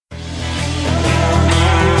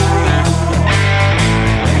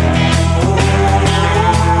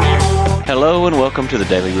welcome to the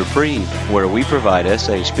Daily Reprieve, where we provide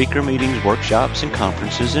essay speaker meetings, workshops, and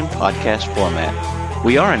conferences in podcast format.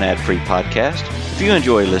 We are an ad-free podcast. If you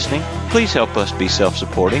enjoy listening, please help us be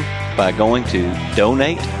self-supporting by going to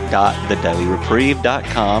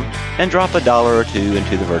donate.thedailyreprieve.com and drop $1 or $2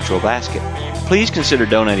 into the virtual basket. Please consider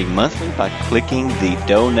donating monthly by clicking the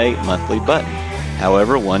Donate Monthly button.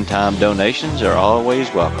 However, one-time donations are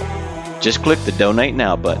always welcome. Just click the Donate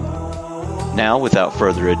Now button. Now, without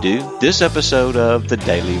further ado, this episode of the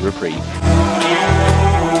Daily Reprieve.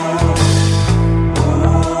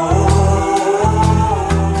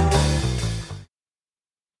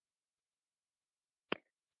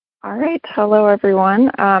 All right. Hello,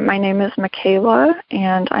 everyone. My name is Michaela,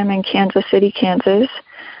 and I'm in Kansas City, Kansas.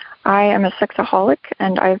 I am a sexaholic,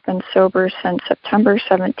 and I've been sober since September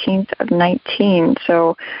 17th of 19.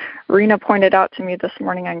 So Rena pointed out to me this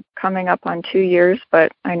morning I'm coming up on 2 years,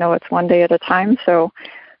 but I know it's one day at a time, so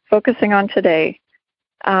focusing on today.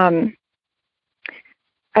 I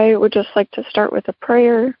would just like to start with a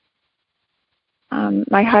prayer.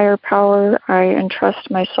 My higher power, I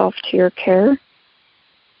entrust myself to your care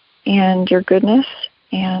and your goodness,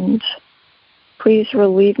 and please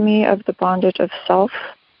relieve me of the bondage of self,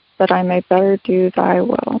 that I may better do thy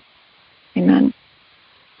will. Amen.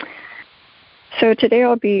 So today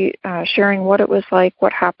I'll be sharing what it was like,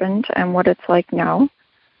 what happened, and what it's like now.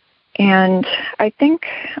 And I think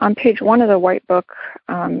on page 1 of the white book,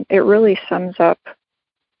 it really sums up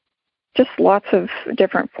just lots of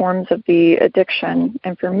different forms of the addiction.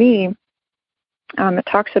 And for me, it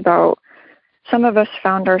talks about some of us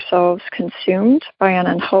found ourselves consumed by an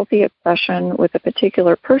unhealthy obsession with a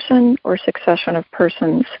particular person or succession of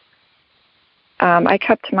persons. I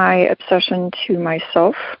kept my obsession to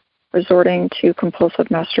myself, resorting to compulsive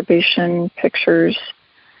masturbation, pictures.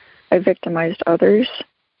 I victimized others.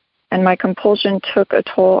 And my compulsion took a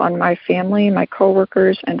toll on my family, my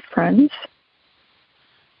coworkers, and friends.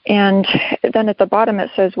 And then at the bottom it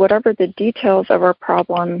says, whatever the details of our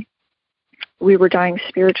problem, we were dying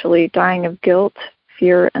spiritually, dying of guilt,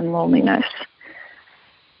 fear, and loneliness.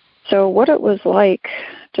 So what it was like,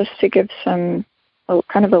 just to give kind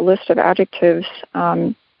of a list of adjectives,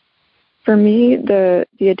 for me, the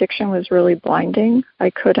addiction was really blinding.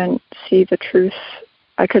 I couldn't see the truth.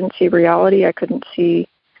 I couldn't see reality. I couldn't see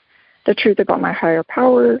the truth about my higher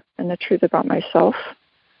power and the truth about myself.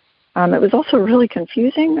 It was also really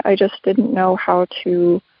confusing. I just didn't know how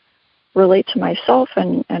to relate to myself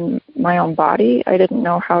and my own body. I didn't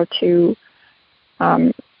know how to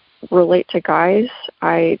relate to guys.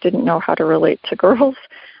 I didn't know how to relate to girls.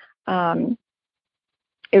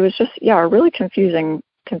 It was just, a really confusing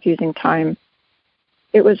time.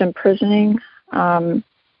 It was imprisoning.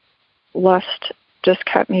 Lust just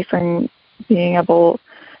kept me from being able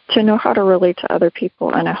to know how to relate to other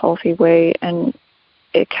people in a healthy way, and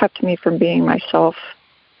it kept me from being myself,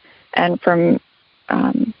 and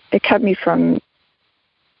it kept me from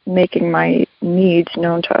making my needs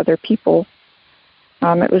known to other people.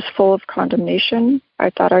 It was full of condemnation. I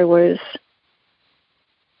thought I was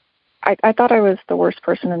the worst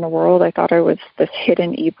person in the world. I thought I was this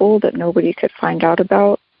hidden evil that nobody could find out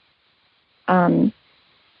about. The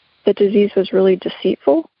disease was really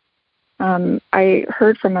deceitful. I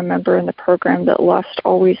heard from a member in the program that lust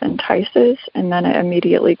always entices and then it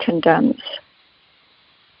immediately condemns.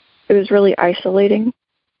 It was really isolating.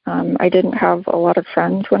 I didn't have a lot of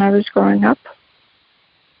friends when I was growing up.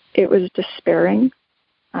 It was despairing.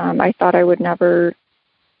 I thought I would never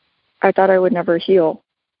heal.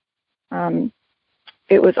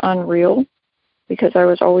 It was unreal because I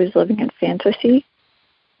was always living in fantasy,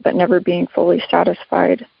 but never being fully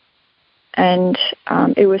satisfied. And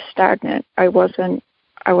it was stagnant. I wasn't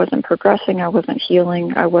progressing. I wasn't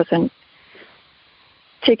healing. I wasn't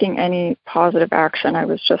taking any positive action. I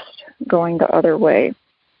was just going the other way.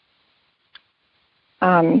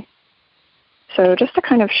 So just to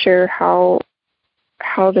kind of share how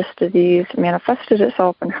this disease manifested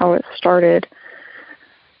itself and how it started.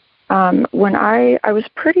 When I was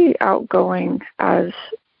pretty outgoing as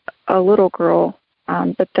a little girl,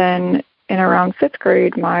 but then in around 5th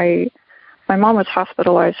grade, my mom was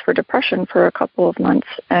hospitalized for depression for a couple of months,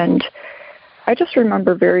 and I just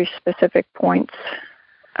remember very specific points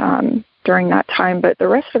during that time, but the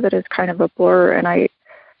rest of it is kind of a blur, and I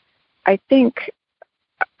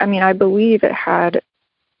believe it had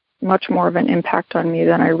much more of an impact on me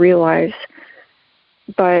than I realized,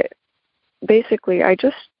 but basically I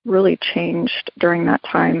just really changed during that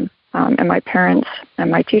time, and my parents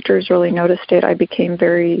and my teachers really noticed it. I became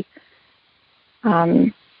very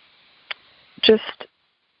just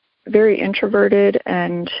very introverted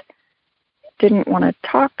and didn't want to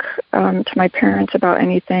talk to my parents about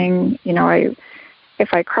anything.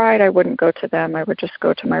 If I cried, I wouldn't go to them. I would just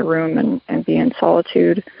go to my room and be in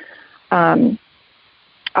solitude. I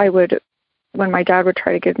would, when my dad would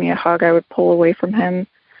try to give me a hug, I would pull away from him.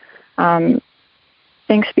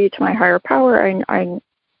 Thanks be to my higher power, I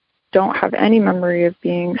don't have any memory of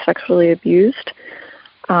being sexually abused.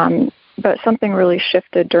 But something really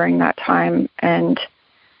shifted during that time, and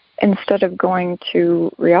instead of going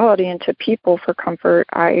to reality and to people for comfort,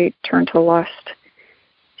 I turned to lust.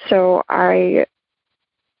 So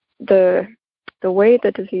the way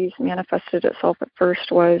the disease manifested itself at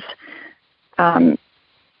first was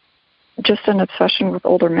just an obsession with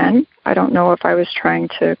older men. I don't know if I was trying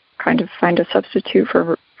to kind of find a substitute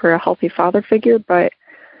for a healthy father figure, but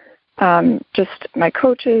just my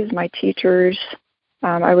coaches, my teachers,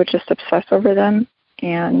 I would just obsess over them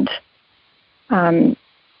and,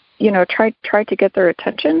 try to get their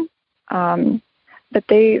attention. But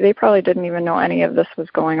they probably didn't even know any of this was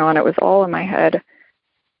going on. It was all in my head.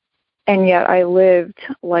 And yet I lived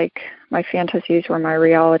like my fantasies were my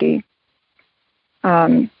reality.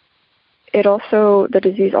 The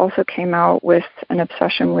disease also came out with an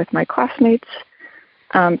obsession with my classmates,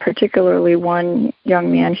 particularly one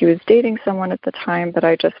young man. He was dating someone at the time, but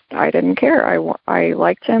I didn't care. I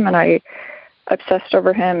liked him, and I obsessed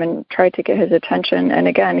over him and tried to get his attention. And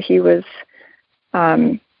again, he was,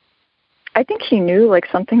 I think he knew like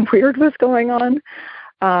something weird was going on.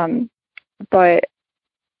 But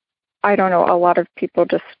I don't know, a lot of people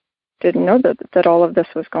just didn't know that all of this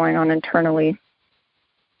was going on internally.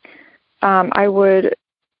 I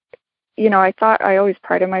thought I always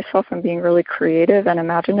prided myself on being really creative and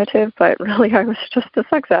imaginative, but really I was just a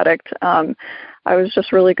sex addict. I was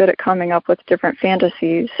just really good at coming up with different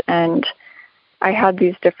fantasies, and I had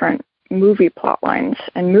these different movie plot lines,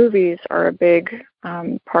 and movies are a big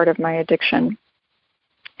part of my addiction.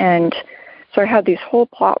 And so I had these whole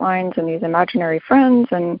plot lines and these imaginary friends,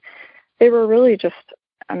 and they were really just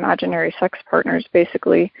imaginary sex partners,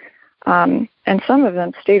 basically. And some of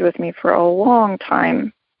them stayed with me for a long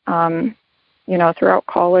time, throughout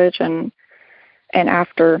college and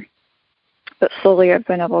after. But slowly I've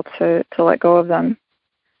been able to let go of them.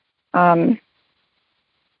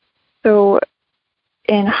 So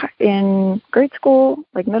in grade school,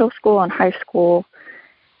 like middle school and high school,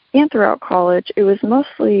 and throughout college, it was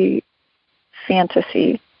mostly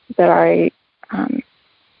fantasy that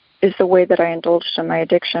is the way that I indulged in my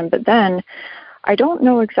addiction. But then I don't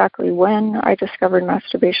know exactly when I discovered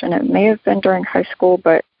masturbation. It may have been during high school,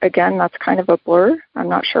 but again, that's kind of a blur. I'm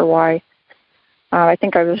not sure why. I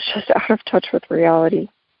think I was just out of touch with reality.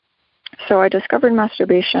 So I discovered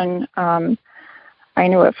masturbation. I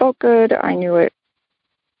knew it felt good. I knew it,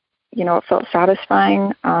 it felt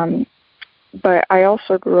satisfying. But I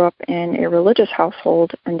also grew up in a religious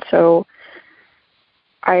household, and so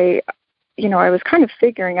I was kind of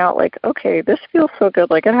figuring out, like, okay, this feels so good,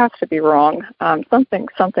 like it has to be wrong.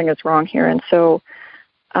 Something is wrong here. And so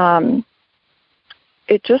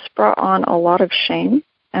it just brought on a lot of shame,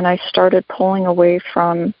 and I started pulling away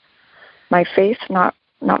from my faith, not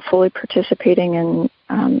fully participating in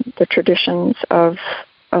the traditions of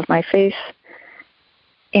my faith.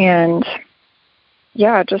 And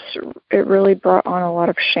yeah, it really brought on a lot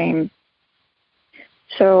of shame.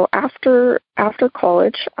 So after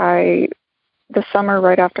college, the summer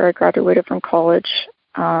right after I graduated from college,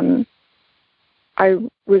 I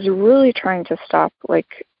was really trying to stop.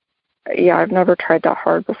 I've never tried that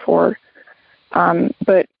hard before,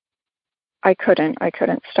 but I couldn't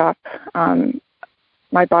stop.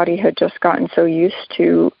 My body had just gotten so used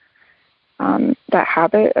to that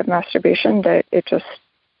habit of masturbation that it just,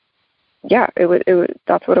 it was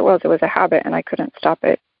that's what it was. It was a habit, and I couldn't stop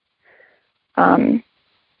it.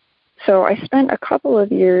 So I spent a couple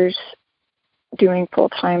of years doing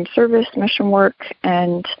full-time service mission work,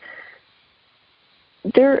 and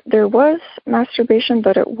there was masturbation,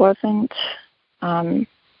 but it wasn't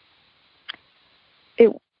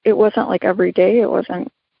it wasn't like every day. It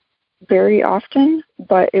wasn't very often,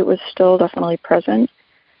 but it was still definitely present.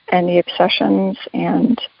 And the obsessions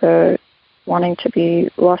and the wanting to be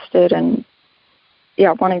lusted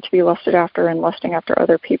after and lusting after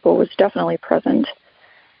other people was definitely present.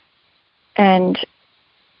 And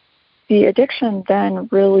the addiction then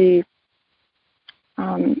really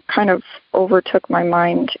kind of overtook my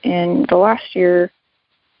mind in the last year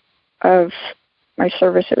of my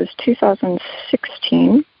service. It was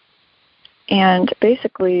 2016. And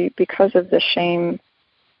basically, because of the shame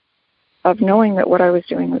of knowing that what I was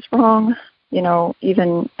doing was wrong,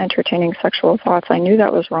 even entertaining sexual thoughts, I knew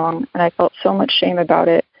that was wrong, and I felt so much shame about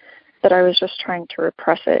it that I was just trying to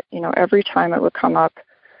repress it. Every time it would come up,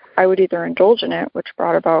 I would either indulge in it, which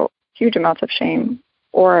brought about huge amounts of shame,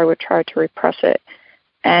 or I would try to repress it.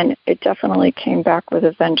 And it definitely came back with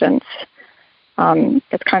a vengeance.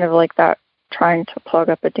 It's kind of like that trying to plug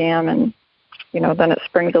up a dam and, then it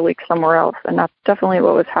springs a leak somewhere else. And that's definitely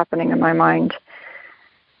what was happening in my mind.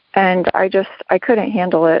 And I couldn't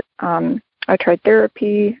handle it. I tried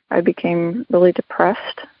therapy. I became really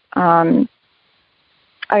depressed. I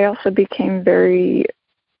also became very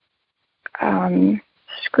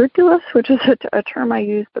scrupulous, which is a term I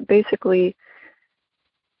use, but basically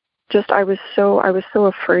I was so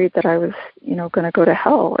afraid that I was, going to go to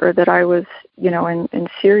hell, or that I was, in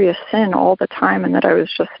serious sin all the time, and that I was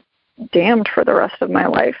just damned for the rest of my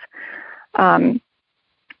life. And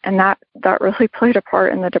that really played a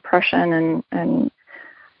part in the depression and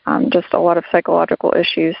just a lot of psychological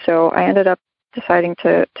issues. So I ended up deciding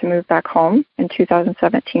to move back home in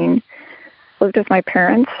 2017. Lived with my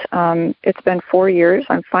parents. It's been 4 years.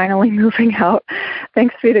 I'm finally moving out.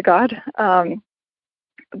 Thanks be to God.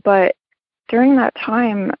 But during that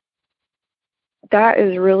time, that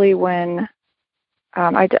is really when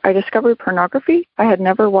I discovered pornography. I had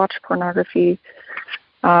never watched pornography.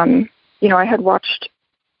 I had watched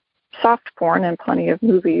soft porn and plenty of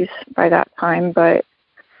movies by that time, but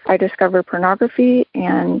I discovered pornography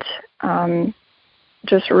and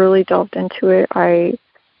just really delved into it. I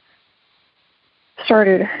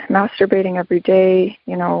started masturbating every day,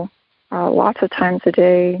 lots of times a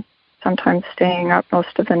day, sometimes staying up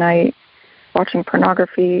most of the night, watching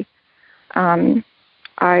pornography.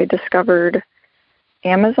 I discovered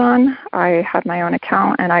Amazon. I had my own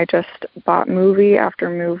account, and I just bought movie after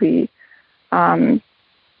movie. A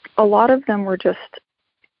lot of them were just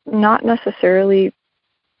not necessarily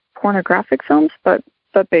pornographic films, but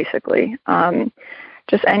basically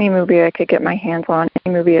just any movie I could get my hands on,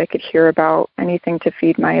 any movie I could hear about, anything to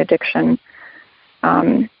feed my addiction.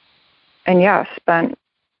 Spent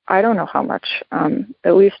I don't know how much,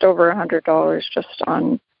 at least over $100 just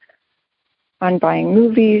on buying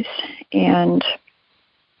movies. And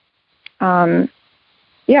it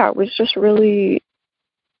was just really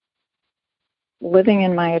living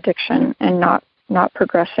in my addiction and not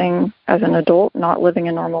progressing as an adult, not living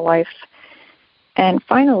a normal life. And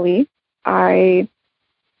finally, I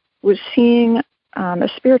was seeing a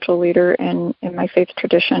spiritual leader in my faith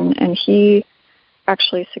tradition, and he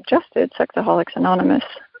actually suggested Sexaholics Anonymous.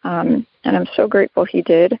 And I'm so grateful he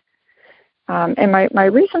did. And my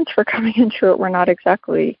reasons for coming into it were not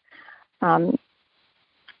exactly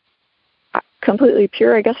completely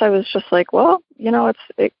pure. I guess I was just like, well,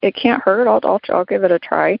 it can't hurt. I'll give it a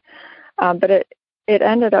try. But it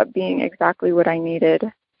ended up being exactly what I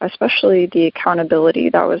needed, especially the accountability.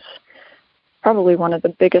 That was probably one of the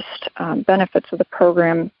biggest benefits of the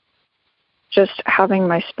program, just having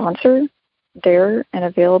my sponsor there and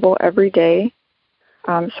available every day.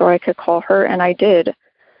 So I could call her, and I did,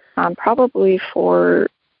 probably for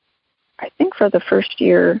the first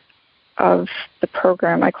year of the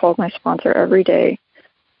program. I called my sponsor every day.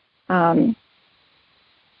 And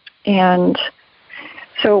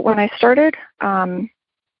so when I started,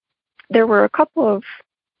 there were a couple of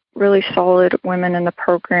really solid women in the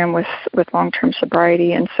program with long-term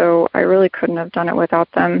sobriety, and so I really couldn't have done it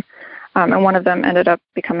without them. And one of them ended up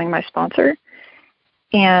becoming my sponsor.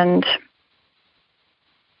 And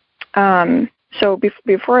so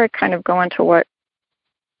before I kind of go into what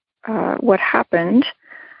happened,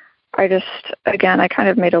 I kind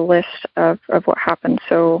of made a list of what happened.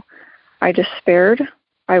 So I despaired.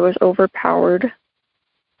 I was overpowered.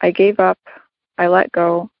 I gave up. I let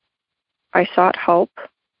go. I sought help.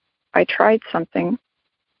 I tried something.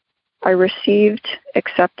 I received,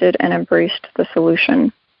 accepted, and embraced the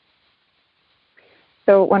solution.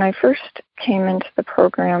 So when I first came into the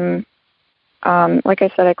program, like I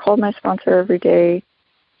said, I called my sponsor every day.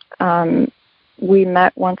 We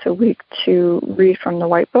met once a week to read from the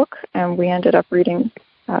White Book, and we ended up reading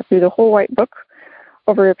through the whole White Book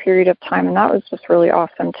over a period of time, and that was just really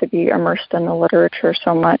awesome to be immersed in the literature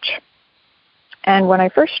so much. And when I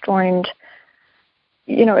first joined,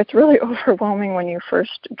 it's really overwhelming when you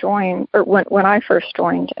first join, or when I first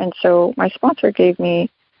joined, and so my sponsor gave me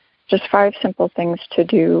just 5 simple things to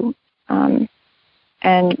do, and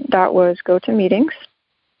that was go to meetings,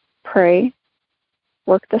 pray,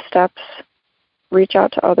 work the steps, reach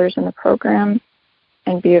out to others in the program,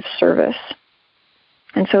 and be of service.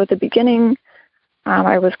 And so at the beginning,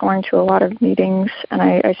 I was going to a lot of meetings, and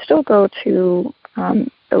I still go to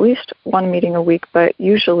at least one meeting a week, but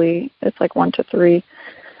usually it's like 1 to 3.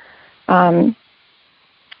 And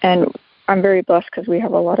I'm very blessed because we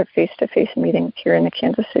have a lot of face-to-face meetings here in the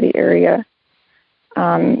Kansas City area.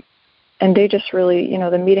 And they just really,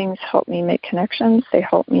 the meetings help me make connections. They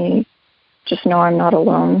help me just know I'm not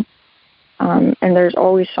alone. And there's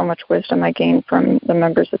always so much wisdom I gain from the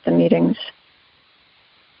members at the meetings.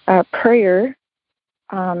 Prayer.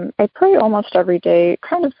 I pray almost every day.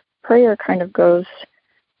 Prayer kind of goes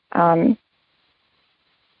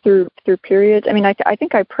through periods. I mean, I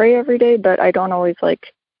think I pray every day, but I don't always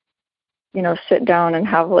sit down and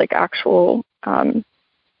have actual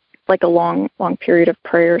a long period of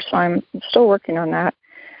prayer. So I'm still working on that.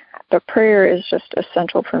 But prayer is just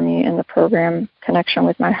essential for me in the program, connection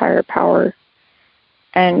with my higher power.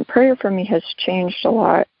 And prayer for me has changed a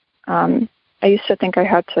lot. I used to think I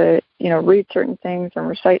had to, read certain things and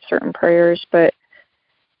recite certain prayers, but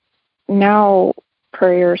now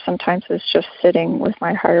prayer sometimes is just sitting with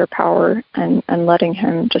my higher power and letting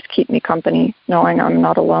him just keep me company, knowing I'm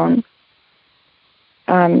not alone.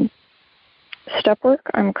 Step work,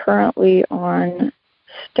 I'm currently on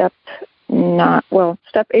step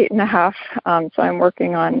 8.5. So I'm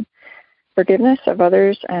working on forgiveness of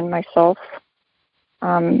others and myself.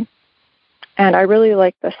 And I really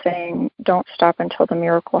like the saying, don't stop until the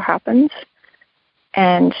miracle happens.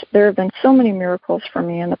 And there have been so many miracles for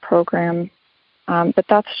me in the program. But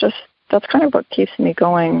that's kind of what keeps me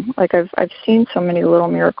going. I've seen so many little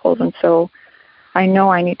miracles, and so I know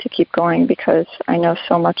I need to keep going because I know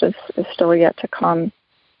so much is still yet to come.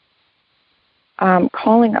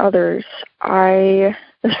 Calling others,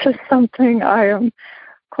 this is something I am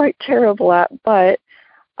quite terrible at, but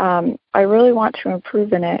I really want to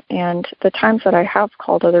improve in it. And the times that I have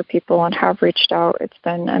called other people and have reached out, it's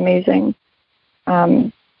been amazing.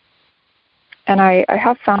 And I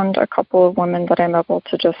have found a couple of women that I'm able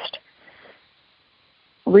to just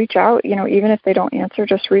reach out, even if they don't answer,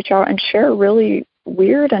 just reach out and share really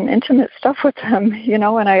weird and intimate stuff with them,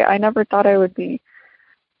 and I never thought I would be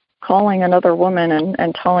calling another woman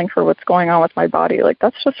and telling her what's going on with my body.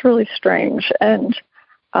 That's just really strange. And,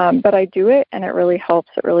 but I do it and it really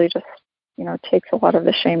helps. It really just, takes a lot of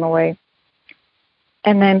the shame away.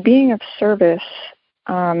 And then being of service,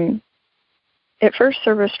 at first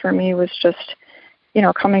service for me was just,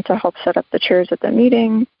 coming to help set up the chairs at the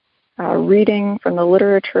meeting, reading from the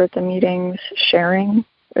literature at the meetings, sharing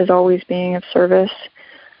is always being of service,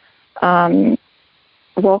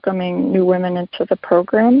 welcoming new women into the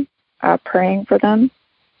program, praying for them.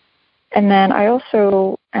 And then I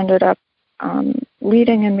also ended up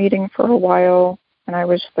leading a meeting for a while, and I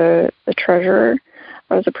was the treasurer.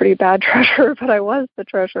 I was a pretty bad treasurer, but I was the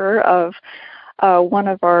treasurer of one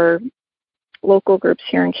of our local groups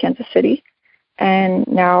here in Kansas City. And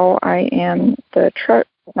now I am the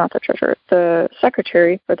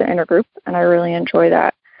secretary for the intergroup, and I really enjoy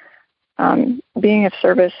that. Being of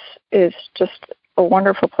service is just a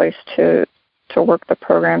wonderful place to work the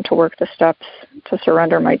program, to work the steps, to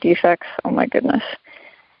surrender my defects. Oh my goodness.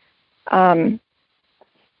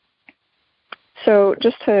 So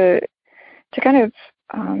just to kind of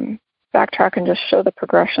backtrack and just show the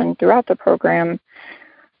progression throughout the program,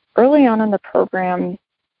 early on in the program,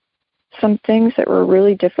 some things that were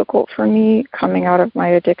really difficult for me coming out of my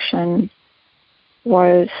addiction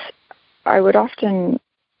was I would often,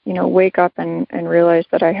 wake up and realize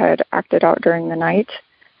that I had acted out during the night,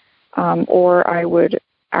 or I would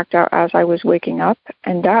act out as I was waking up,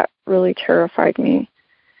 and that really terrified me.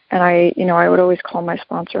 And I would always call my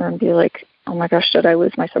sponsor and be like, oh my gosh, did I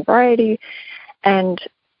lose my sobriety? And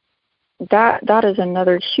that is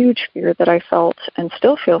another huge fear that I felt and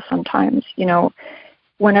still feel sometimes.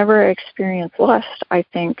 Whenever I experience lust, I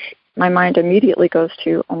think my mind immediately goes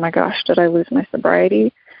to, oh my gosh, did I lose my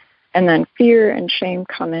sobriety? And then fear and shame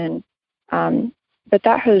come in. But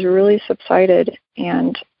that has really subsided.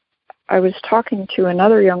 And I was talking to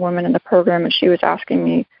another young woman in the program, and she was asking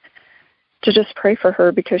me to just pray for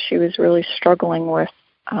her because she was really struggling with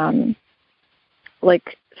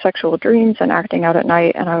sexual dreams and acting out at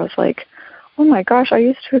night. And I was like, oh my gosh, I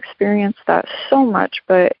used to experience that so much,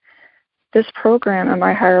 but this program and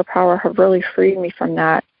my higher power have really freed me from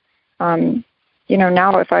that. Now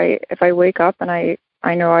if I wake up and I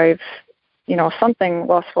know I've, something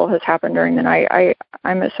lustful has happened during the night,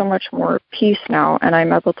 I'm at so much more peace now, and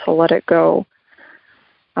I'm able to let it go.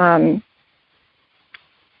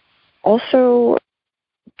 Also,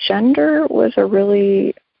 gender was a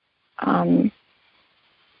really, I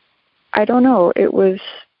don't know, it was,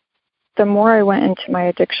 the more I went into my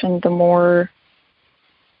addiction, the more,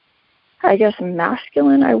 I guess,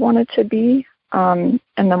 masculine I wanted to be, and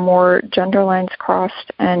the more gender lines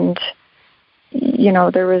crossed, and,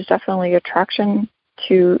 there was definitely attraction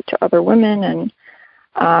to other women,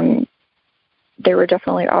 and they were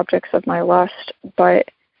definitely objects of my lust, but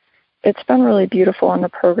it's been really beautiful in the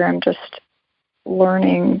program just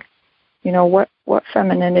learning, what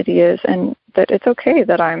femininity is, and that it's okay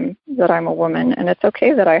that I'm a woman, and it's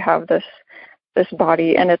okay that I have this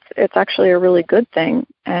body, and it's actually a really good thing,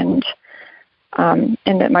 and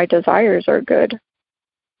that my desires are good.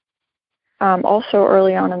 Also,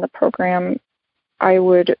 early on in the program, I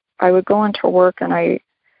would go into work, and I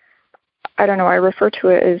don't know, I refer to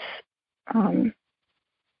it as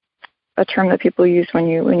a term that people use when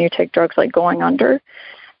you take drugs, like going under.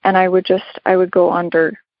 And I would go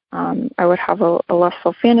under. I would have a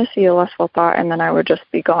lustful fantasy, a lustful thought, and then I would just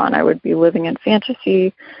be gone. I would be living in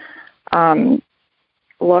fantasy.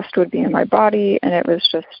 Lust would be in my body, and it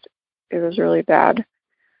was really bad.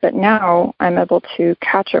 But now I'm able to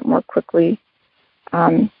catch it more quickly.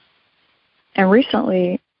 And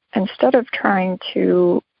recently, instead of trying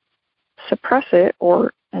to suppress it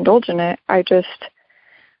or indulge in it, I just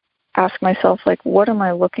ask myself, like, what am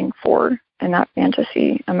I looking for in that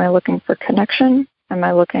fantasy? Am I looking for connection? Am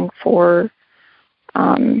I looking for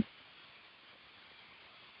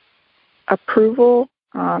approval?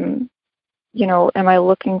 Am I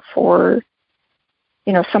looking for,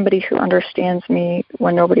 somebody who understands me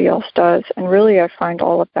when nobody else does? And really, I find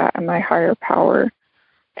all of that in my higher power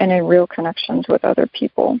and in real connections with other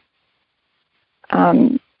people.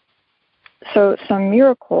 So some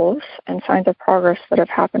miracles and signs of progress that have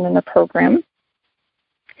happened in the program.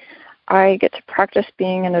 I get to practice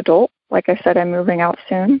being an adult. Like I said, I'm moving out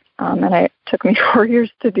soon, and it took me 4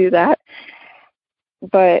 years to do that.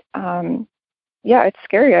 But, yeah, it's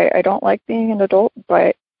scary. I don't like being an adult,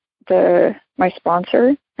 but my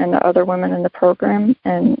sponsor and the other women in the program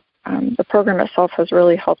and the program itself has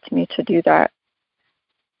really helped me to do that.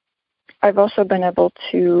 I've also been able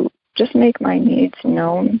to just make my needs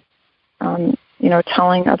known.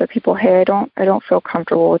 Telling other people, hey, I don't feel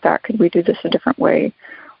comfortable with that. Could we do this a different way?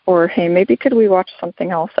 Or, hey, maybe could we watch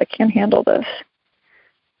something else? I can't handle this.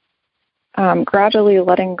 Gradually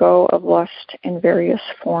letting go of lust in various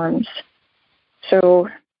forms. So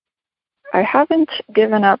I haven't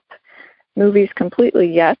given up movies completely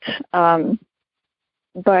yet,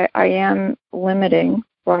 but I am limiting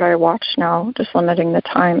what I watch now, just limiting the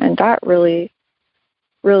time, and that really,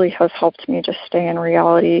 really has helped me just stay in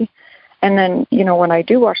reality. And then, when I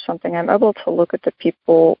do watch something, I'm able to look at the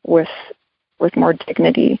people with more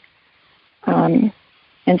dignity, and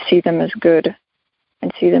see them as good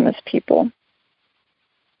and see them as people.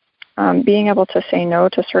 Being able to say no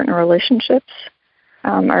to certain relationships.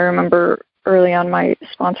 I remember early on my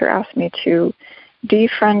sponsor asked me to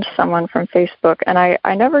defriend someone from Facebook, and I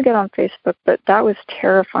never get on Facebook, but that was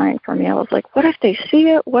terrifying for me. I was like, what if they see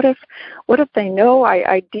it? What if they know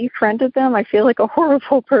I defriended them? I feel like a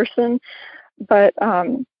horrible person, but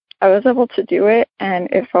I was able to do it, and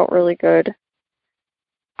it felt really good.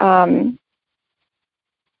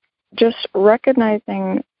 Just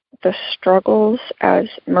recognizing the struggles as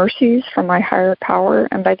mercies from my higher power,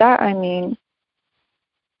 and by that I mean,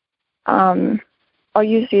 I'll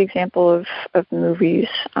use the example of movies.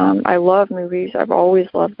 I love movies. I've always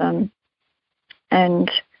loved them. And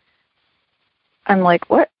I'm like,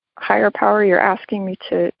 what higher power? You're asking me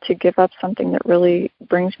to give up something that really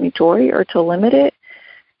brings me joy or to limit it?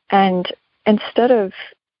 And instead of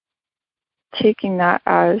taking that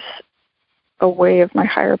as a way of my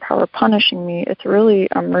higher power punishing me, it's really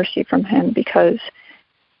a mercy from him, because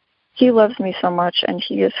he loves me so much and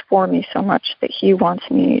he is for me so much that he wants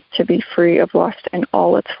me to be free of lust in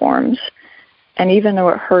all its forms. And even though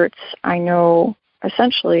it hurts, I know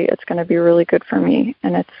essentially it's going to be really good for me,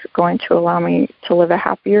 and it's going to allow me to live a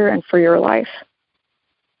happier and freer life.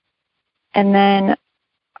 And then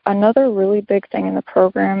another really big thing in the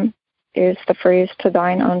program is the phrase, to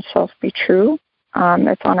thine own self be true.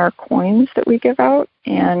 It's on our coins that we give out.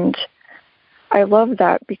 And I love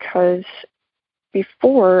that, because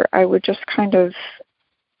before I would just kind of,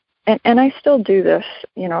 and I still do this,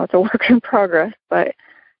 it's a work in progress, but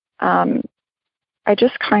I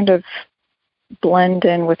just kind of blend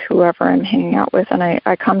in with whoever I'm hanging out with, and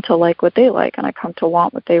I come to like what they like, and I come to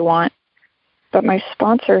want what they want. But my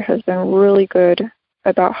sponsor has been really good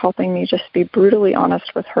about helping me just be brutally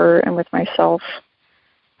honest with her and with myself,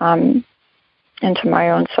 and to my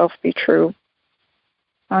own self be true.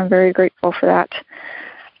 I'm very grateful for that.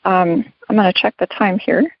 I'm going to check the time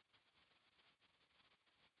here.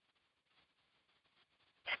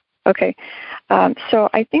 Okay, so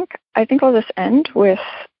I think I'll just end with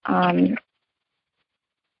some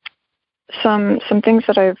things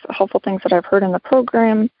helpful things that I've heard in the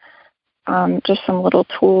program. Just some little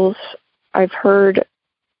tools. I've heard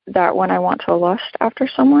that when I want to lust after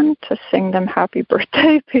someone, to sing them happy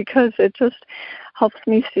birthday, because it just helps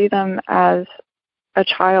me see them as a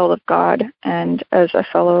child of God and as a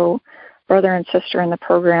fellow brother and sister in the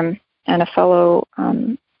program and a fellow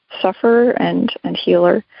sufferer and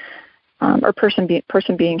healer, or person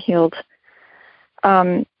being healed.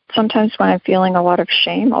 Sometimes when I'm feeling a lot of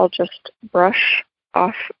shame, I'll just brush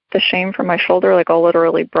off the shame from my shoulder. Like I'll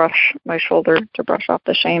literally brush my shoulder to brush off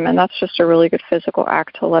the shame, and that's just a really good physical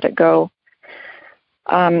act to let it go.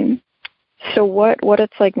 So what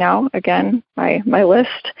it's like now, again, my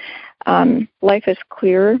list, life is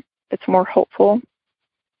clear, it's more hopeful,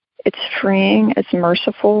 it's freeing, it's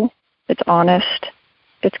merciful, it's honest,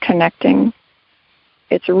 it's connecting,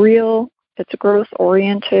 it's real, it's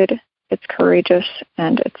growth-oriented, it's courageous,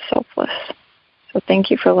 and it's selfless. So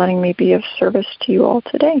thank you for letting me be of service to you all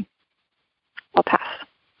today. I'll pass.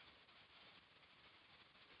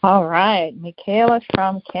 All right. Michaela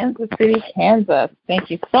from Kansas City, Kansas.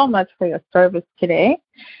 Thank you so much for your service today.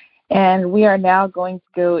 And we are now going to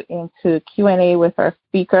go into Q&A with our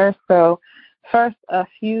speaker. So first, a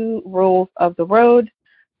few rules of the road.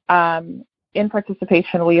 In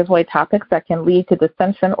participation, we avoid topics that can lead to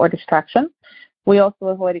dissension or distraction. We also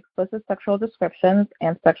avoid explicit sexual descriptions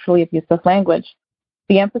and sexually abusive language.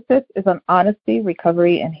 The emphasis is on honesty,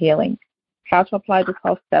 recovery, and healing. How to apply the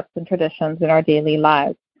 12 steps and traditions in our daily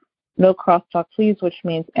lives. No crosstalk, please, which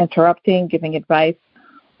means interrupting, giving advice,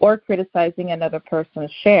 or criticizing another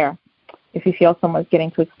person's share. If you feel someone's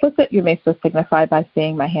getting too explicit, you may so signify by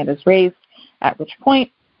saying my hand is raised, at which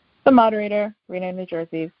point the moderator, Rena, New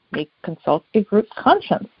Jersey, may consult a group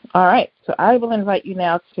conscience. All right, so I will invite you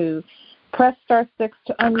now to press *6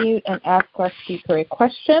 to unmute and ask our speaker a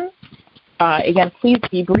question. Again, please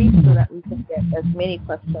be brief so that we can get as many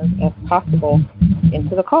questions as possible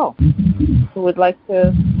into the call. Who would like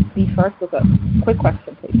to be first with a quick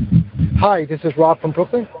question, please? Hi, this is Rob from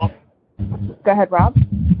Brooklyn. Go ahead, Rob.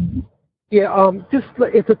 Yeah,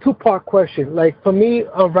 it's a two-part question. Like for me,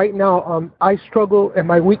 right now, I struggle, and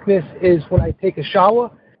my weakness is when I take a shower,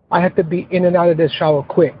 I have to be in and out of the shower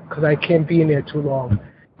quick because I can't be in there too long.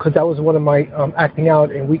 Because that was one of my acting out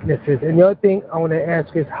and weaknesses. And the other thing I want to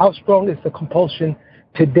ask is, how strong is the compulsion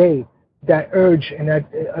today, that urge and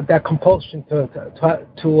that compulsion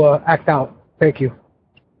to act out? Thank you.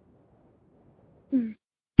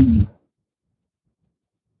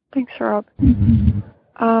 Thanks, Rob.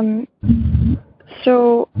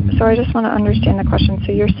 So I just want to understand the question.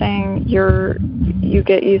 So you're saying you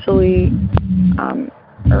get easily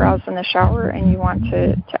aroused in the shower and you want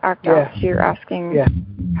to act out. So you're asking,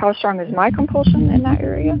 how strong is my compulsion in that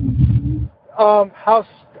area?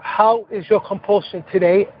 How is your compulsion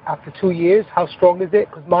today after 2 years? How strong is it?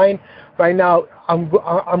 Because mine right now,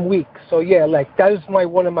 I'm weak. So yeah, like that is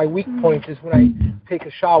one of my weak points is when I take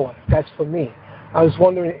a shower. That's for me. I was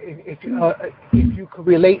wondering if you could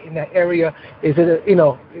relate in that area. Is it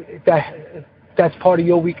if that's part of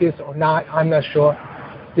your weakness or not? I'm not sure.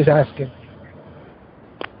 Just asking.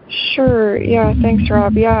 Sure. Yeah. Thanks,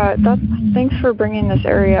 Rob. Yeah. Thanks for bringing this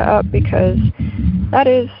area up because that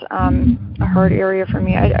is a hard area for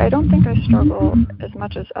me. I don't think I struggle as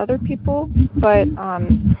much as other people, but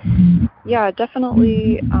yeah,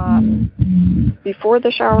 definitely before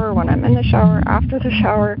the shower, when I'm in the shower, after the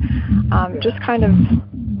shower, just kind of,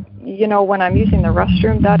 when I'm using the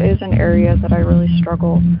restroom, that is an area that I really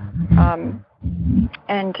struggle.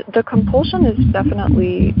 And the compulsion is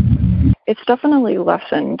definitely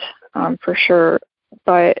lessened for sure,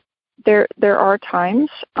 but there are times,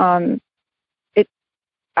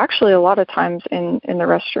 actually a lot of times in the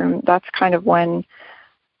restroom, that's kind of when,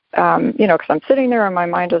 because I'm sitting there and my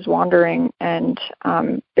mind is wandering and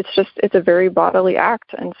it's a very bodily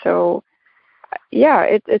act. And so, yeah,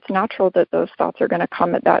 it's natural that those thoughts are going to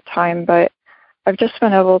come at that time, but I've just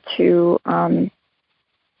been able to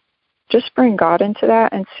just bring God into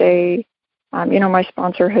that and say, my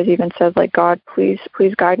sponsor has even said, like, God, please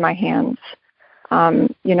guide my hands.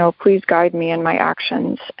 Please guide me in my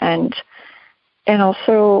actions. And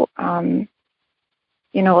also,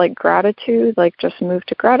 like gratitude, like just move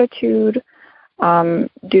to gratitude, do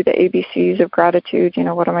the ABCs of gratitude,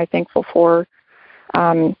 what am I thankful for?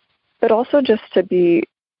 But also just to be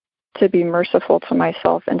merciful to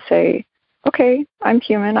myself and say, okay, I'm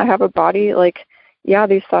human. I have a body. Like, yeah,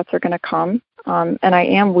 these thoughts are going to come. And I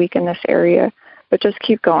am weak in this area, but just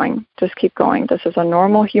keep going. Just keep going. This is a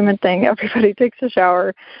normal human thing. Everybody takes a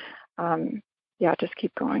shower. Yeah, just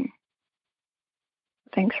keep going.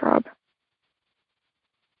 Thanks, Rob.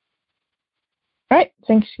 All right.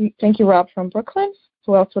 Thank you, Rob from Brooklyn.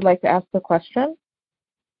 Who else would like to ask the question?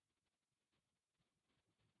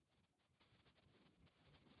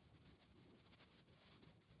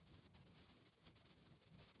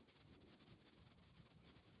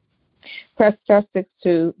 press star 6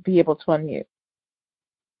 to be able to unmute.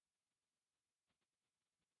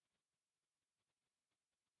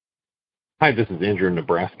 Hi, this is Andrew in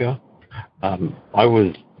Nebraska. I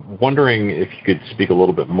was wondering if you could speak a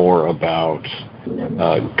little bit more about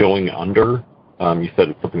going under. You said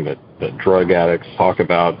it's something that drug addicts talk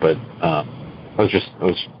about, but I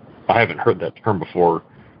haven't heard that term before.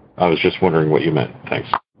 I was just wondering what you meant. Thanks.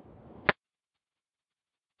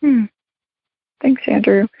 Thanks,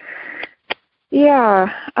 Andrew. Yeah,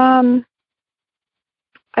 I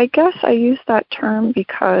guess I use that term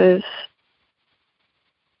because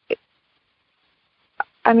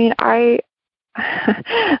this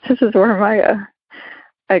is where my,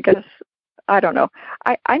 I guess, I don't know.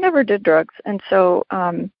 I never did drugs, and so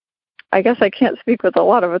I guess I can't speak with a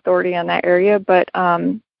lot of authority in that area, but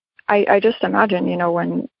I just imagine,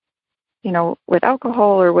 when, with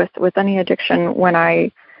alcohol or with any addiction, when I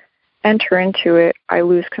enter into it, I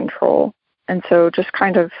lose control. And so just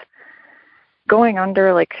kind of going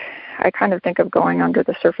under, like, I kind of think of going under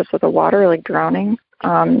the surface of the water, like drowning.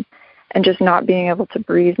 And just not being able to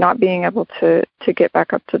breathe, not being able to get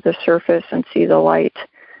back up to the surface and see the light.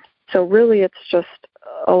 So really it's just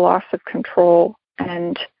a loss of control.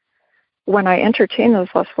 And when I entertain those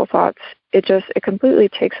lustful thoughts, it completely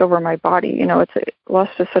takes over my body.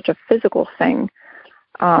 Lust is such a physical thing.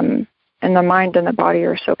 And the mind and the body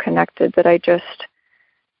are so connected that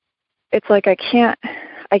it's like I can't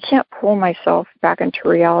pull myself back into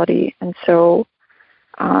reality. And so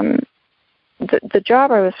the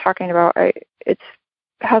job I was talking about, it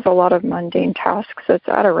has a lot of mundane tasks. It's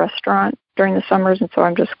at a restaurant during the summers, and so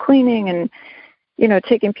I'm just cleaning and,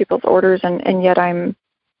 taking people's orders, and yet I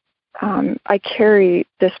carry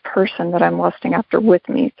this person that I'm lusting after with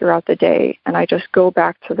me throughout the day, and I just go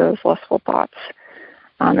back to those lustful thoughts.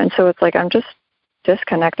 And so it's like I'm just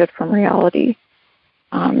disconnected from reality.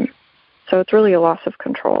 So it's really a loss of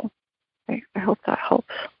control. I hope that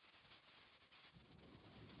helps.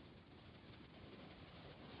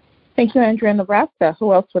 Thank you, Andrea in Nebraska.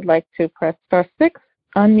 Who else would like to press star 6,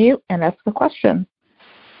 unmute, and ask a question?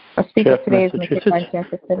 Our speaker Jeff, today is Michaela in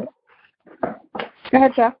Kansas City. Go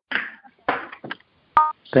ahead, Jeff.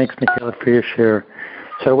 Thanks, Michaela, for your share.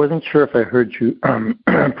 So I wasn't sure if I heard you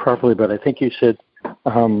properly, but I think you said,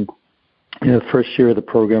 the first year of the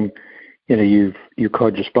program, you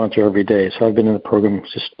called your sponsor every day. So I've been in the program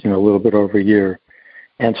just, a little bit over a year.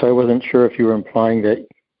 And so I wasn't sure if you were implying that,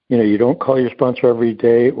 you don't call your sponsor every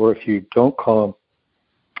day, or if you don't call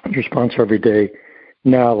your sponsor every day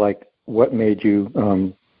now, like what made you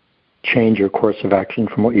change your course of action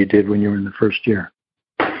from what you did when you were in the first year?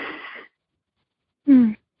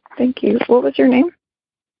 Thank you. What was your name?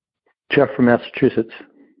 Jeff from Massachusetts.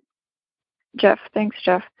 Jeff. Thanks,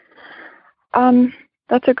 Jeff.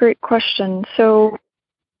 That's a great question. So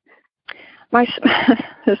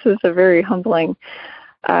this is a very humbling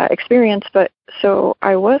experience, but so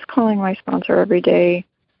I was calling my sponsor every day,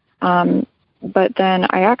 but then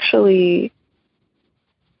I actually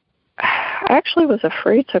was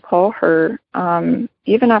afraid to call her.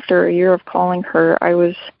 Even after a year of calling her, I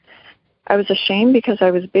was ashamed because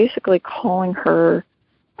I was basically calling her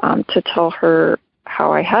to tell her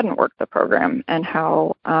how I hadn't worked the program and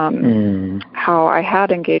how I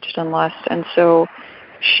had engaged in lust. And so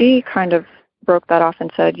she kind of broke that off and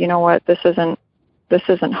said, you know what, this isn't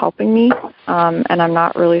helping me, and I'm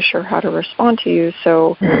not really sure how to respond to you.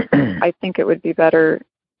 So I think it would be better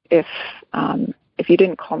if you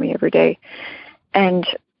didn't call me every day. And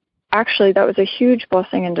actually, that was a huge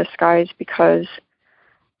blessing in disguise because,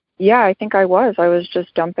 yeah, I think I was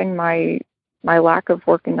just dumping my lack of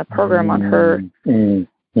working the program on her. And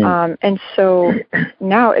so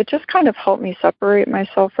now it just kind of helped me separate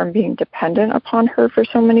myself from being dependent upon her for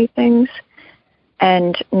so many things.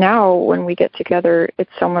 And now when we get together,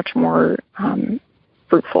 it's so much more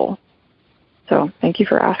fruitful. So thank you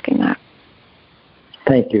for asking that.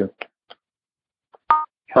 Thank you.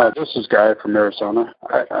 Hi, this is Guy from Arizona.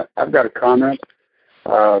 I've got a comment,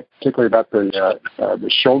 particularly about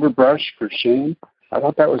the shoulder brush for shame. I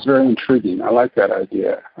thought that was very intriguing. I like that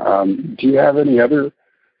idea. Do you have any other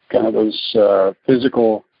kind of those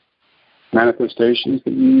physical manifestations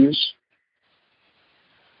that you use?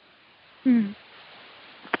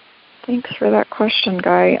 Thanks for that question,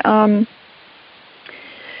 Guy.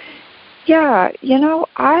 Yeah,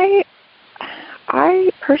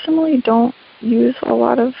 I personally don't use a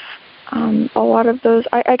lot of those.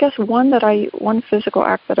 I guess one physical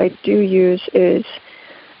act that I do use is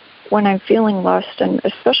when I'm feeling lust, and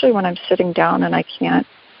especially when I'm sitting down and I can't,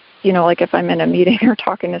 like if I'm in a meeting or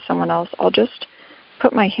talking to someone else, I'll just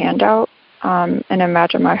put my hand out and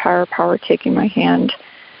imagine my higher power taking my hand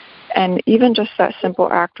And even just that simple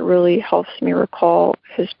act really helps me recall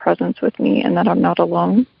his presence with me and that I'm not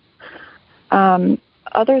alone.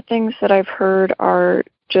 Other things that I've heard are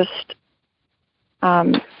just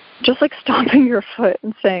like stomping your foot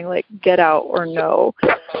and saying like get out or no.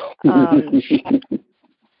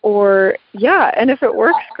 Or yeah, and if it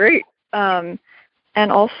works, great. And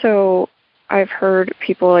also I've heard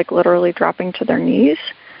people like literally dropping to their knees.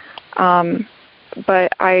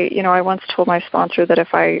 But I once told my sponsor that if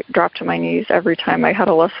I dropped to my knees every time I had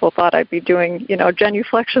a lustful thought, I'd be doing,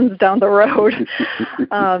 genuflections down the road.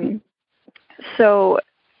 So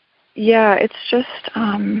yeah, it's just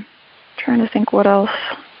trying to think what else.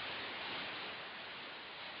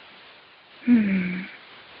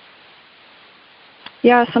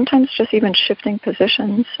 Yeah, sometimes just even shifting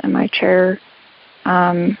positions in my chair.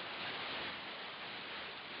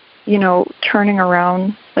 Turning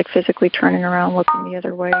around, like physically turning around, looking the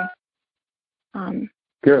other way.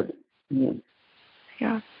 Good.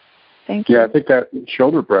 Yeah. Thank you. Yeah, I think that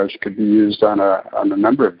shoulder brush could be used on a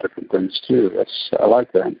number of different things too. I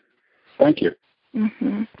like that. Thank you.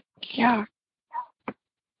 Mm-hmm. Yeah.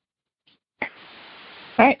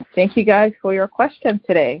 All right. Thank you guys for your question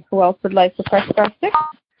today. Who else would like to press star 6?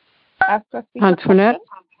 Ask us. Antoinette.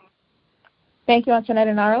 Thank you, Antoinette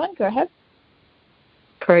in Ireland. Go ahead.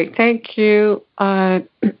 Great, thank you. Thank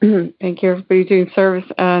you, everybody doing service.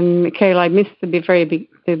 And Michaela, I missed the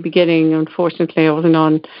beginning. Unfortunately, I wasn't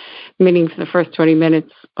on meeting for the first 20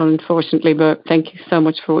 minutes, unfortunately. But thank you so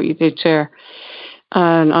much for what you did, Chair.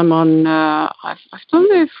 And I'm on. I've done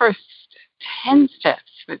the first 10 steps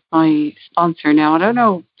with my sponsor now. I don't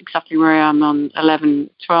know exactly where I am on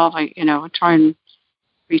 11, 12. I try and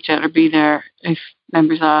reach out or be there if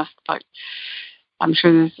members ask, but I'm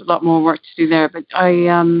sure there's a lot more work to do there, but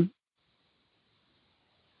I'm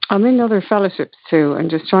in other fellowships too, and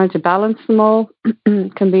just trying to balance them all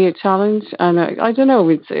can be a challenge. And I don't know,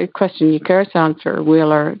 it's a question you care to answer, or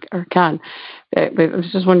will or can. But I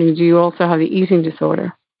was just wondering, do you also have the eating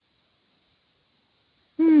disorder?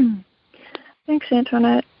 Thanks,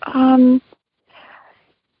 Antoinette.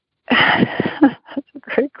 That's a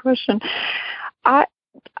great question.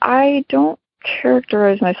 I don't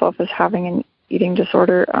characterize myself as having an eating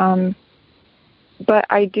disorder, but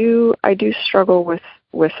I do struggle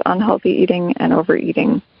with unhealthy eating and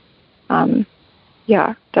overeating.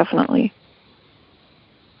 Yeah, definitely.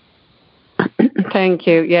 Thank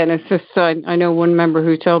you. Yeah, and it's just I know one member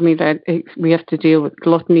who told me that we have to deal with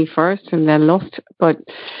gluttony first and then lust, but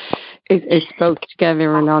it's both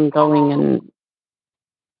together and ongoing.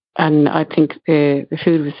 And I think the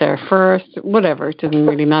food was there first. Whatever, it doesn't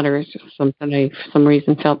really matter. It's just something I, for some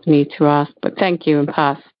reason, felt the need to ask. But thank you and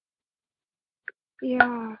pass.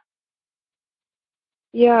 Yeah.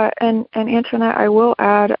 Yeah, and Antoinette, I will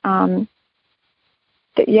add that,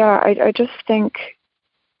 I just think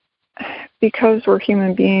because we're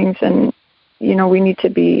human beings and, we need to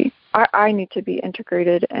be, I need to be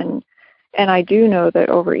integrated, and I do know that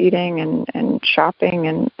overeating and shopping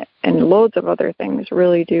and loads of other things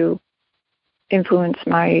really do influence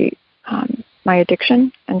my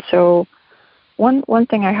addiction. And so one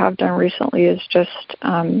thing I have done recently is just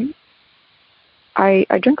I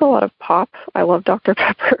drink a lot of pop. I love Dr.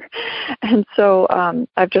 Pepper. And so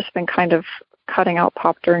I've just been kind of cutting out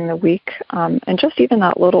pop during the week. And just even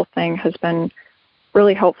that little thing has been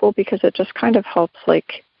really helpful because it just kind of helps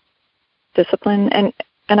like discipline. And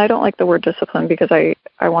I don't like the word discipline because I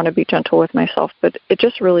want to be gentle with myself, but it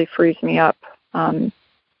just really frees me up in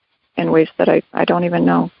ways that I don't even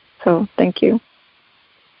know. So thank you.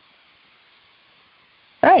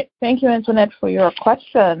 All right. Thank you, Antoinette, for your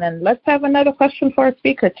question. And let's have another question for our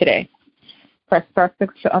speaker today. Press star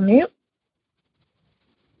 6 to unmute.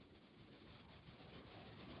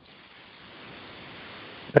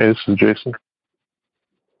 Hey, this is Jason.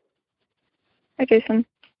 Hi, Jason.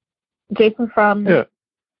 Jason from? Yeah.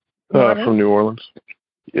 From New Orleans.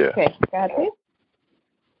 Yeah. Okay. Go ahead, please.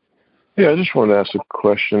 Yeah, I just wanted to ask a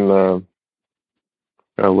question. Got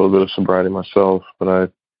a little bit of sobriety myself, but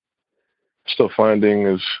I'm still finding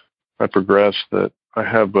as I progress that I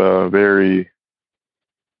have a very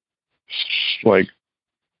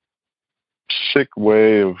sick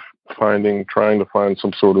way of trying to find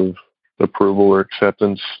some sort of approval or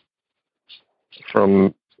acceptance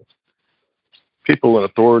from people in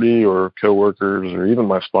authority or coworkers or even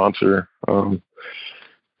my sponsor.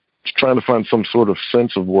 Just trying to find some sort of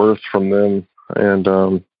sense of worth from them, and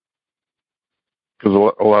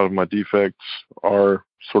because a lot of my defects are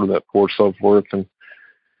sort of that poor self-worth and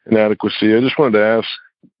inadequacy. I just wanted to ask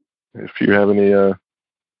if you have any,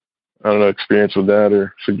 experience with that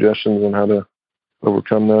or suggestions on how to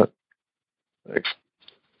overcome that. Thanks.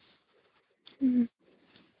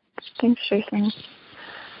 Thanks, Jason.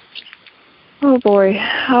 Oh boy.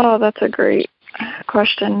 Oh, that's a great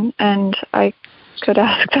question, and I could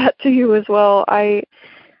ask that to you as well.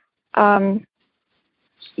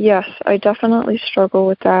 Yes, I definitely struggle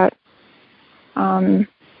with that. And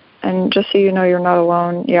just so you know, you're not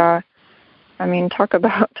alone. Yeah. I mean, talk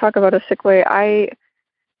about a sick way.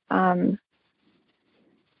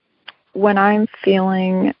 When I'm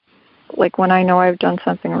feeling like, when I know I've done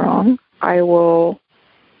something wrong, I'm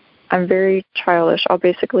very childish. I'll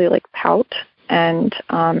basically like pout and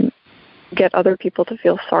get other people to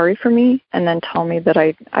feel sorry for me and then tell me that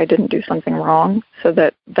I didn't do something wrong, so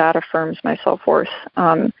that affirms my self-worth.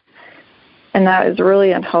 And that is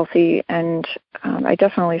really unhealthy, and I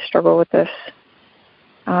definitely struggle with this.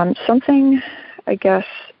 Something, I guess,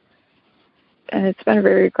 and it's been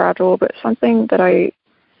very gradual, but something that I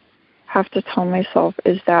have to tell myself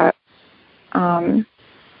is that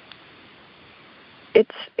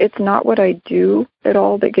it's not what I do at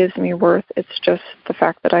all that gives me worth. It's just the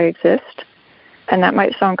fact that I exist. And that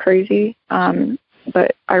might sound crazy,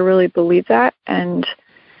 but I really believe that. And,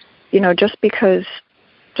 just because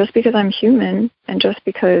I'm human, and just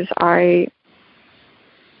because I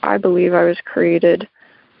believe I was created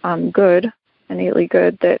good, innately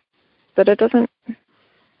good, that it doesn't,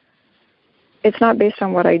 it's not based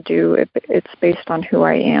on what I do. It's based on who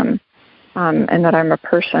I am, and that I'm a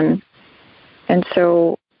person. And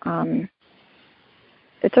so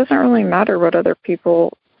it doesn't really matter what other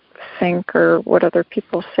people think or what other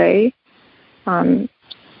people say.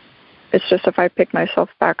 It's just, if I pick myself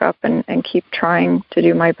back up and keep trying to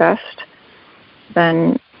do my best,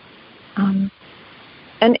 then and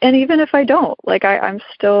even if I don't, like I'm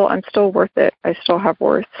still worth it. I still have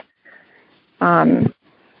worth.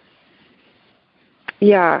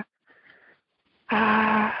 Yeah.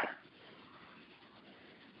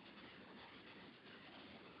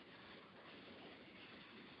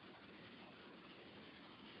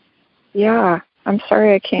 Yeah, I'm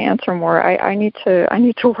sorry I can't answer more. I need to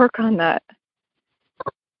work on that.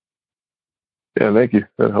 Yeah, thank you.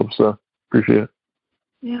 That helps. Appreciate it.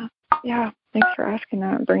 Yeah. Thanks for asking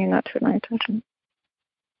that and bringing that to my attention.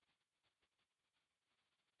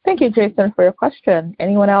 Thank you, Jason, for your question.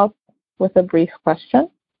 Anyone else with a brief question?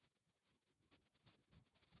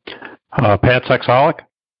 Pat Sexaholic.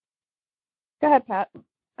 Go ahead, Pat.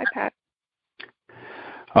 Hi, Pat.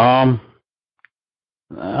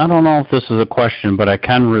 I don't know if this is a question, but I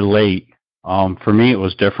can relate. For me, it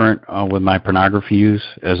was different with my pornography use,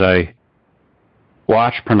 as I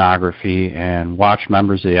watched pornography and watched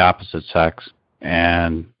members of the opposite sex,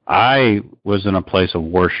 and I was in a place of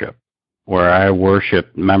worship where I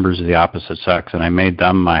worshiped members of the opposite sex, and I made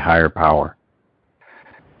them my higher power.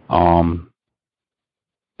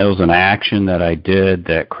 It was an action that I did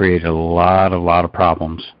that created a lot of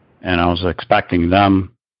problems, and I was expecting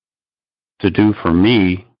them to do for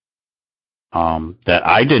me that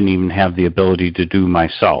I didn't even have the ability to do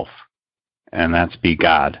myself, and that's be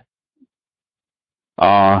God.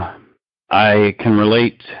 I can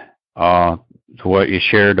relate to what you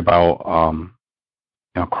shared about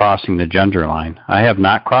crossing the gender line. I have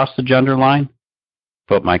not crossed the gender line,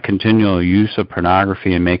 but my continual use of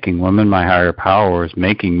pornography and making women my higher power is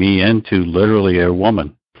making me into literally a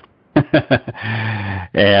woman.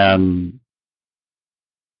 And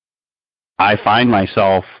I find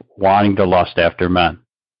myself wanting to lust after men.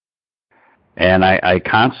 And I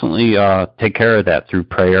constantly take care of that through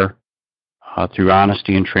prayer, through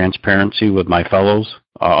honesty and transparency with my fellows,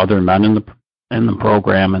 other men in the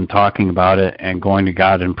program, and talking about it and going to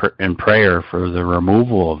God in prayer for the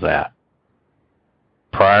removal of that.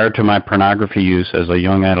 Prior to my pornography use as a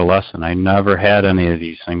young adolescent, I never had any of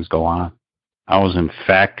these things go on. I was in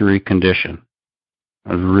factory condition.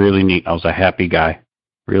 It was really neat. I was a happy guy,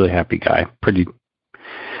 really happy guy.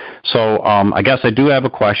 So I guess I do have a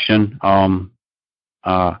question.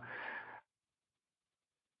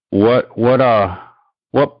 What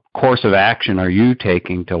course of action are you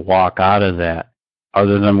taking to walk out of that,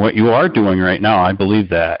 other than what you are doing right now? I believe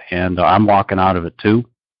that, and I'm walking out of it too.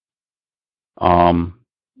 And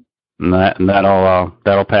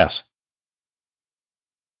that'll pass.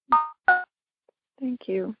 Thank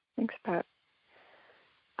you. Thanks, Pat.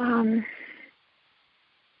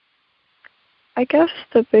 I guess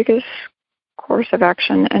the biggest course of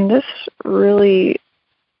action, and this really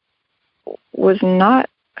was not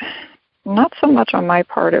so much on my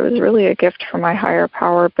part, it was really a gift from my higher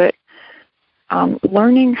power, but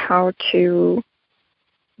learning how to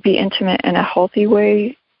be intimate in a healthy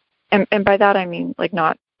way, and by that I mean like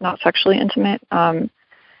not sexually intimate,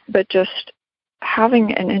 but just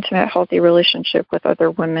having an intimate, healthy relationship with other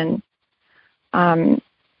women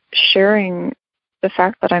sharing the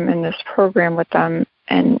fact that I'm in this program with them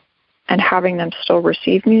and having them still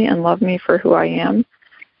receive me and love me for who I am,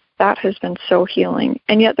 that has been so healing.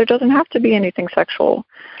 And yet there doesn't have to be anything sexual.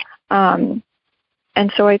 And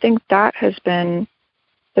so I think that has been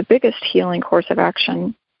the biggest healing course of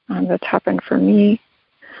action that's happened for me.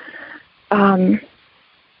 I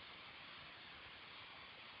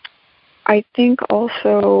think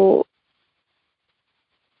also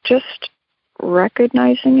just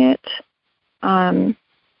recognizing it,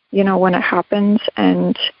 when it happens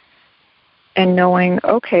and knowing,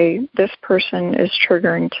 okay, this person is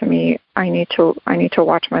triggering to me. I need to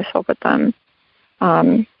watch myself with them.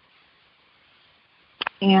 And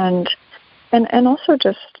also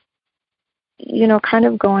just, kind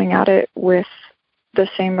of going at it with the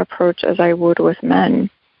same approach as I would with men,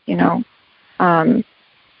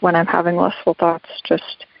 when I'm having lustful thoughts,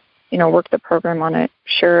 just, work the program on it,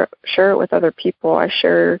 share it with other people. I've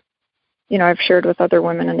shared with other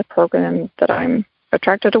women in the program that I'm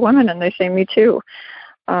attracted to women, and they say me too.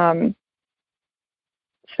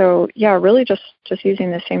 So yeah, really just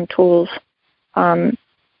using the same tools. And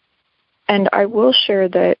I will share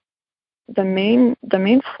that the main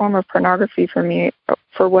form of pornography for me,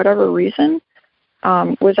 for whatever reason,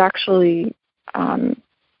 was actually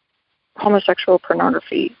homosexual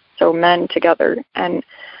pornography, so men together. And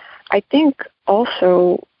I think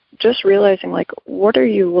also just realizing, like, what are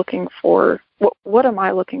you looking for? What am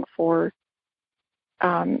I looking for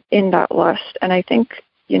in that lust? And I think,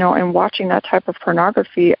 in watching that type of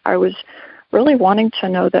pornography, I was really wanting to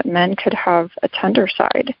know that men could have a tender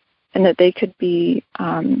side and that they could be,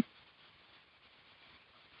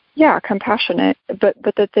 compassionate, but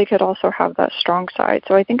that they could also have that strong side.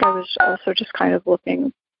 So I think I was also just kind of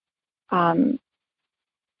looking, I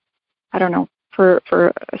don't know, for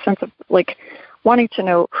a sense of, like, wanting to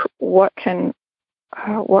know what can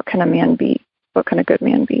a man be? What can a good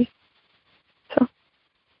man be? So.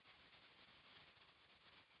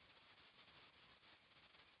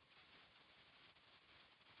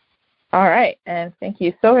 All right, and thank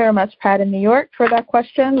you so very much, Pat in New York, for that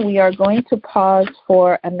question. We are going to pause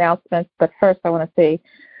for announcements, but first I want to say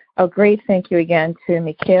a great thank you again to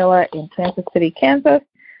Michaela in Kansas City, Kansas,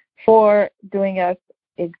 for doing us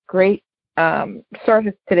a great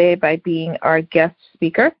service today by being our guest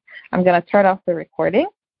speaker. I'm going to turn off the recording.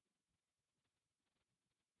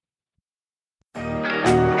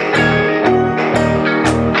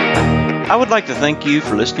 I would like to thank you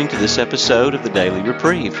for listening to this episode of the Daily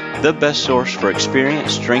Reprieve, the best source for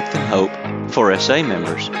experience, strength, and hope for SA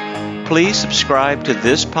members. Please subscribe to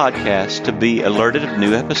this podcast to be alerted of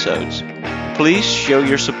new episodes. Please show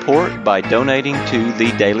your support by donating to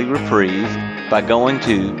the Daily Reprieve by going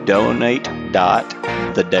to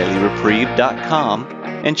donate.thedailyreprieve.com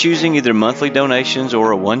and choosing either monthly donations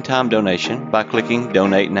or a one-time donation by clicking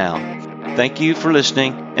Donate Now. Thank you for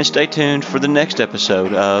listening, and stay tuned for the next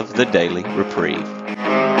episode of The Daily Reprieve.